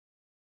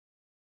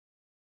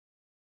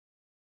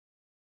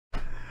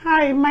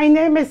Hi, my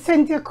name is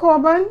Cynthia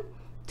Corbin.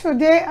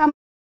 Today I'm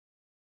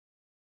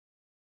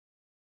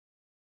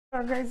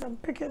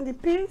picking the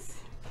peas.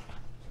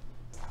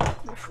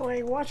 Before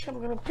I wash, I'm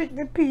going to pick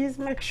the peas,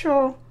 make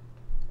sure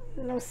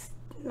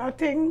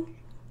nothing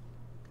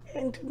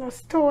into no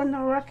stone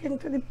or rock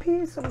into the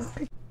peas. So I'm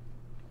picking.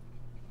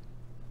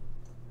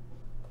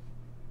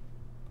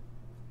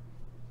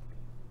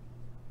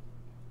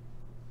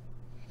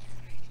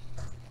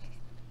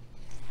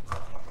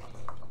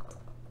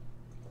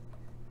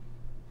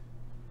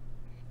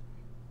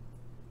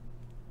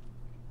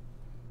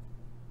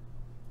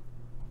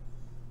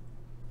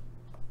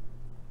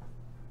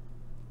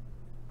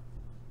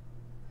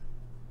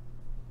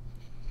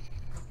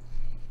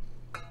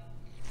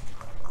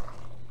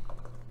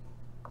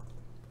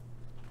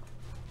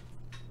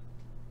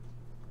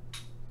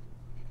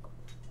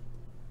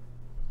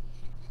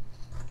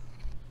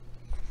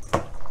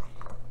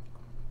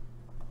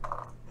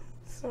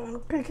 So I'm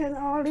picking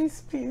all these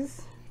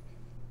peas,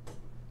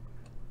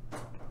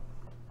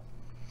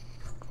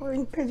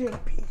 green pigeon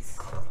peas.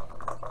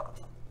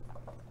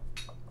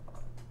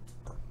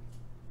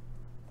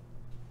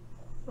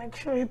 Make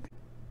sure you.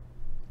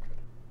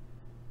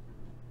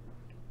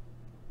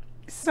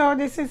 So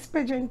this is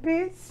pigeon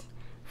peas,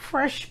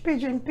 fresh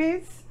pigeon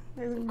peas.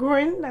 It's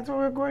growing, that's what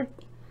we're going.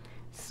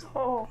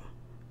 So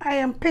I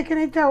am picking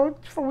it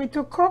out for we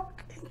to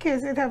cook in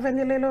case it have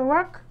any little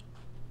rock.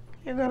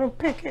 You got to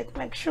pick it,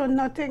 make sure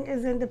nothing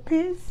is in the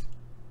peas.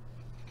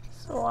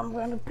 So I'm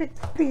going to pick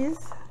the peas.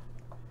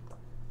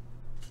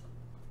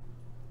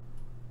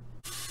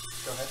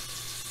 Go ahead.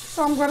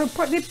 So I'm going to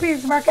put the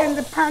peas back in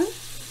the pan.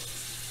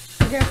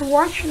 Get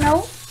washed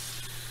now.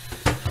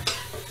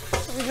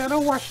 So we got to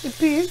wash the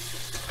peas.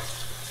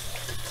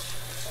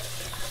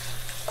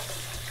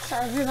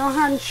 As you know,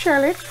 hand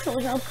shell it, so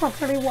we got to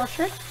properly wash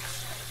it.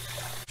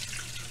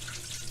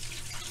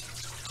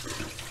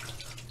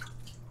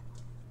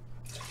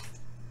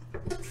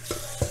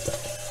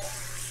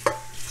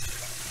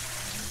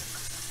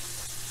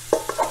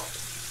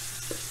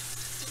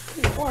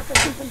 Water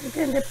to put it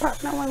in the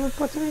pot now when we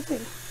put it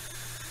in.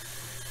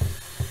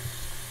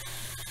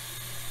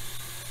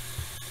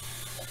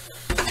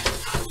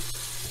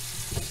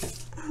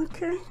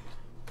 Okay.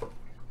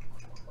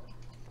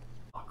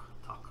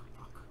 Talk.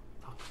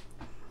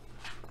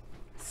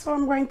 So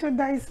I'm going to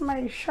dice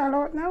my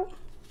shallot now.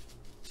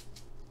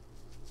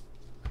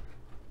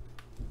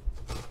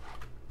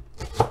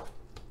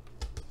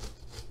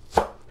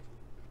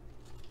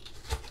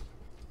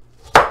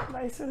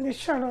 Dicing the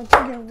shallot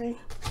to give the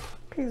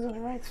peas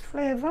and rice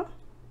flavor.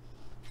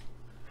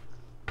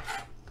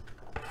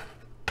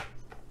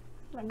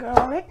 The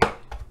garlic.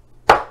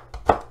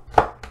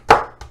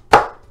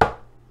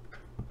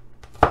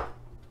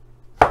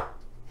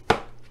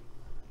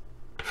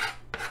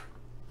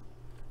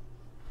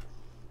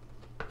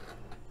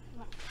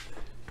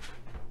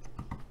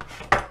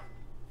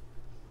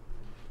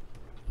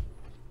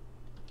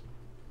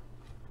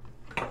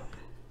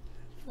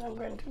 I'm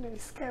going to do the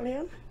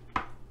scallion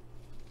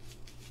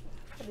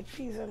for the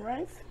peas and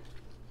rice.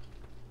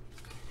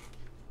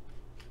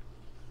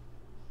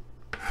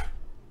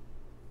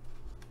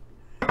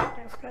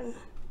 Just going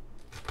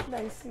to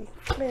dice the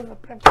flavor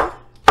pepper.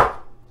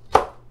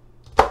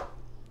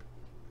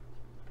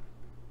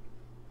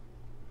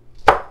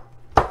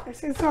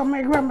 This is how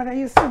my grandmother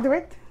used to do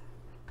it.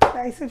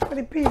 Dice it for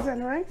the peas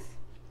and rice.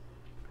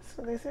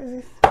 So this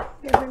is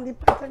giving the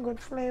pot a good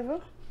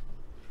flavor.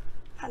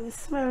 And it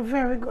smells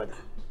very good.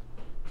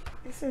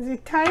 This is the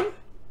thyme.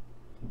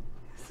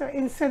 So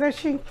instead of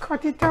she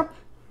cut it up,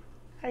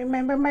 I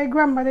remember my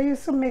grandmother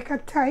used to make a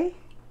tie.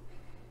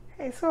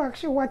 So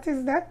actually, what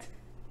is that?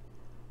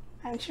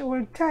 And she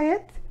will tie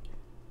it.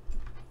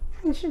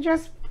 And she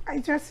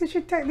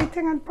tie the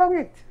thing and pound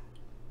it.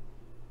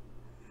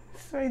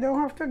 So you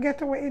don't have to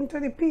get away into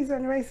the peas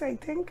and rice, I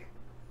think.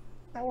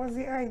 That was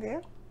the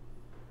idea.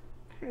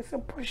 She used to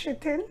push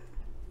it in.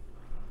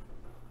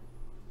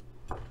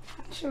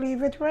 And she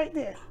leave it right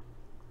there.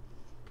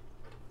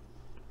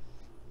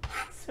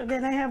 So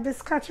then I have the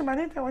Scotch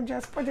bonnet. I would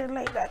just put it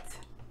like that.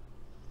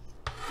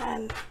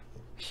 And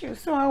she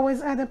used to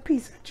always add a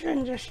piece of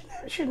ginger.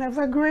 She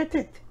never grate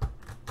it.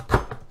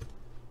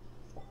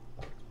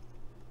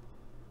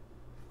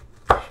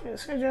 She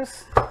used to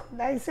just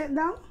dice it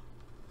down.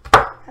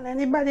 And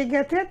anybody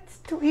get it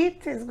to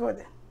eat is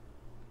good.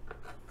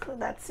 So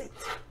that's it.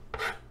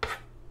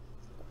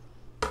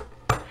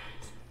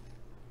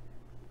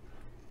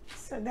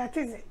 So that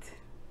is it.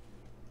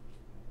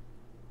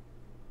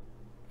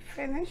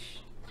 Finish.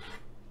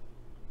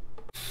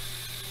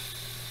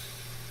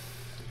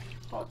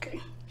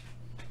 Okay.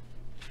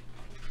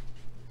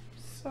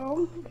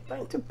 So I'm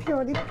going to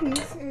pour the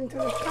peas into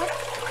the pot.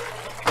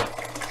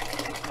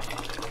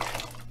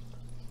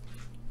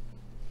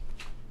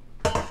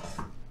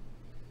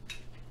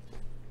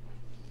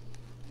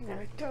 I'm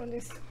going to turn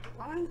this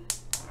on.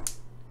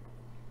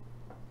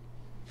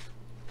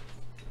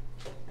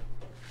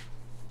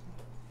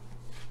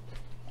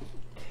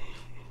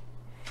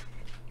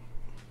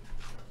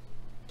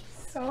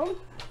 So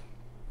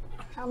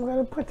I'm going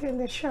to put in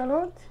the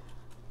shallot.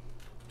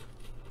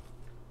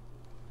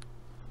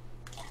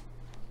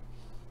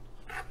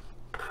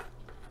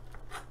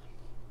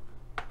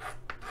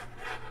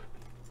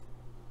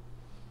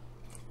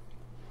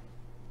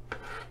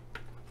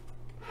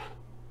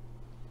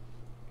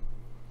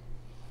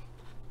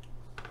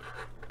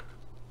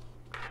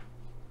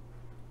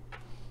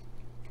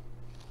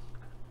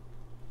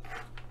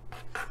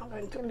 I'm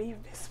going to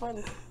leave this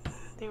one,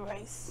 the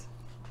rice.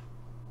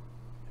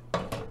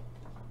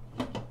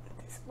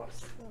 This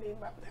must be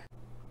back there.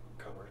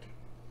 Covered.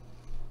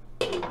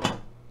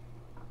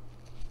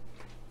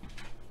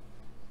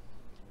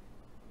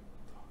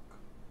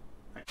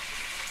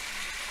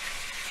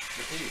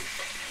 The peas.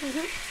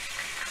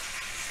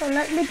 So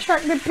let me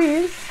check the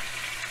peas.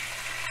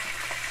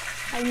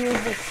 I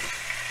use this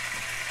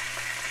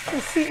to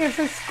see if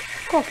it's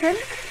cooking.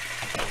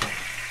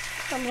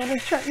 So I'm going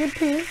to check the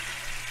peas.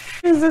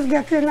 Peas is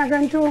getting, I'm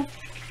going to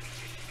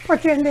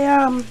put in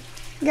the,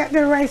 get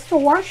the rice to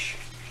wash.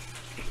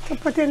 To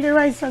put in the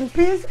rice and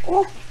peas.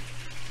 Oh.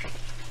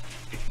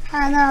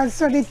 And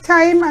also the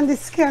thyme and the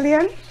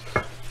scallion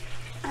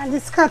and the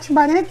Scotch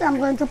bonnet. I'm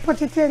going to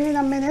put it in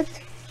a minute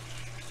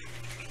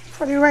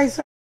for the rice.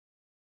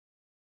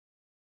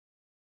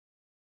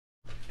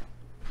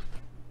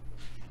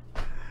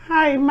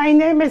 Hi, my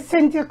name is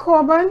Cynthia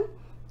Coburn.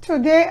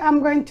 Today I'm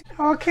going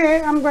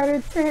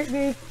to take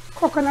the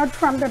coconut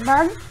from the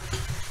bag.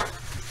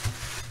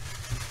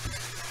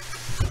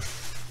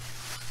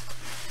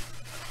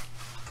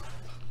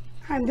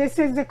 And this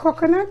is the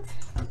coconut.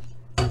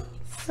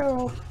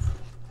 So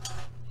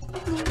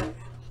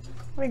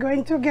we're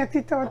going to get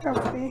it out of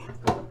the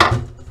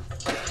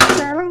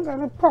shell. I'm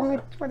going to pound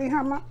it with the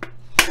hammer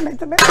a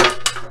little bit.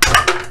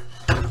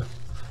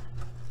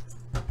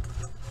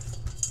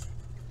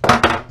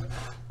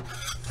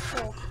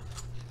 So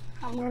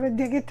I'm going to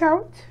dig it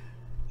out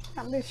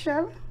of the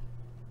shell.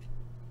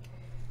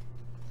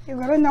 You're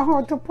going to know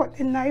how to put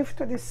the knife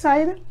to the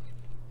side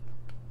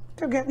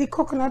to get the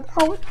coconut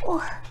out.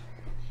 Oh.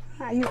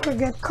 You could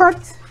get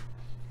cut.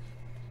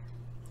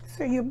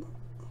 So you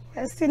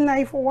press the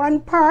knife one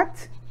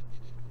part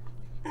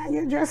and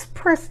you just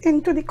press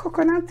into the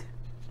coconut.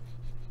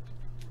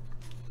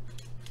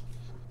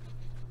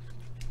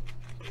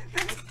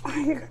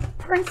 You gotta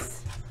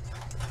press.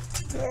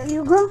 There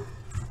you go.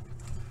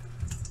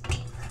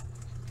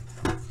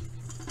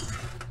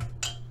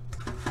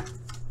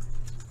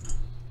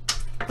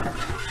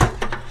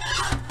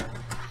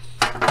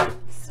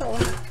 So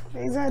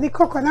these are the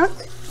coconut.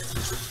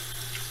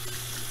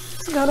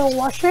 Gotta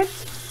wash it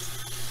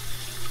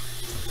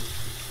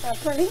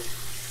properly.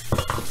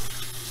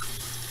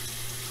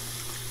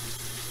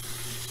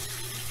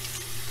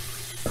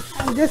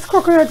 And this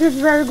coconut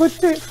is very good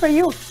for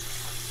you.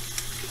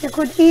 You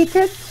could eat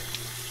it.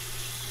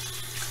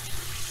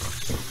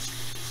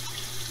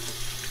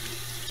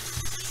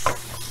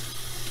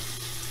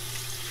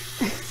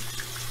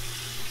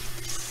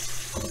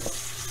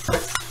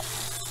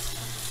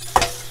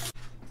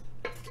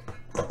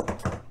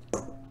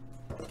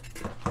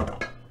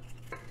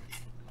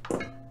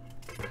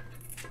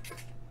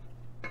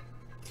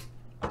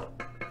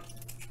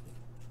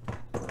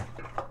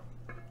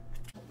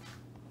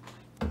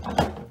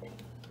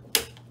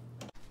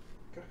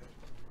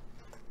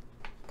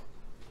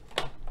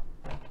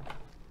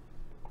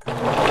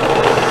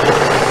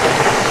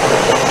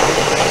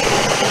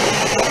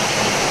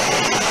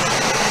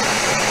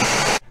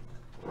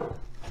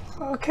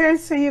 Okay,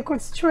 so you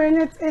could strain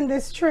it in the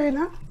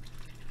strainer,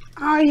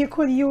 or you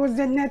could use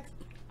the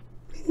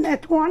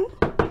net one,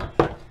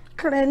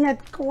 clear net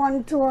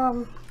one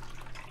to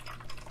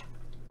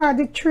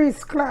the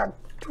trees cloth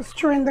to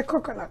strain the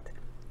coconut.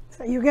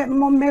 So you get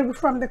more milk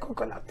from the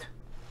coconut.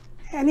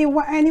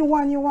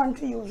 Anyone you want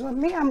to use. With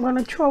me, I'm going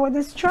to throw away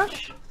this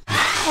trash.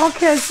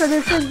 Okay, so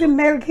this is the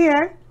milk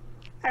here.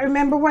 I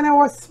remember when I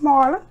was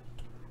small,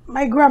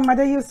 my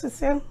grandmother used to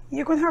say,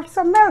 you could have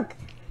some milk.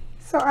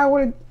 So I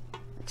would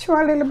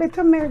throw a little bit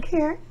of milk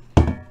here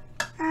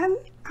and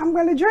I'm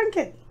going to drink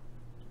it.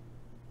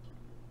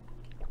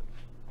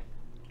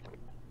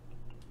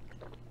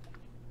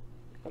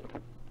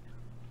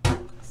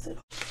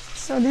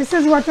 So this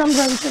is what I'm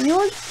going to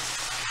use.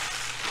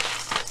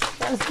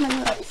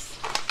 Jasmine rice.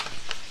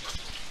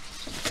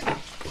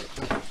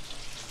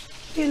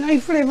 You know, I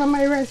flavor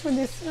my rice with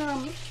this,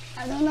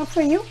 I don't know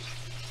for you,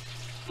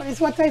 but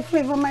it's what I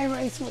flavor my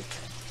rice with.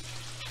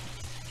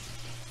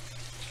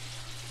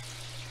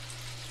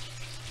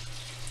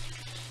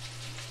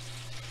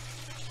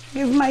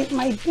 Give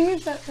my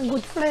peas a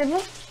good flavor.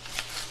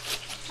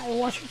 I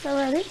wash it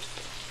already.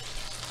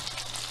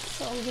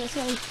 So I'm just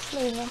going to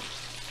flavor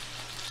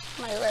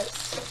my rice.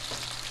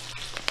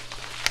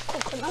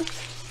 Coconut.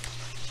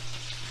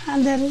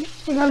 And then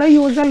we're going to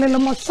use a little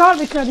more salt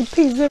because the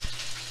peas are...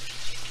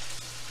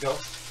 Go.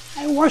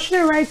 I wash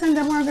the rice and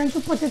then we're going to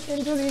put it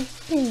into the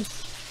peas.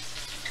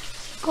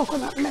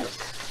 Coconut milk.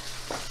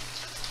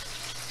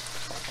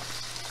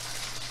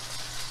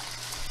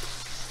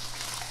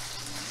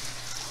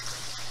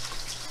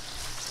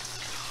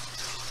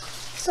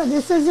 So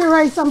this is the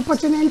rice I'm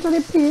putting into the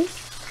peas.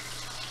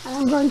 And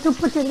I'm going to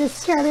put in the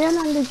scallion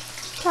and the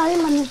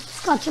thyme and the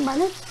Scotch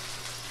bonnet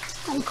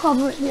and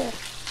cover it there.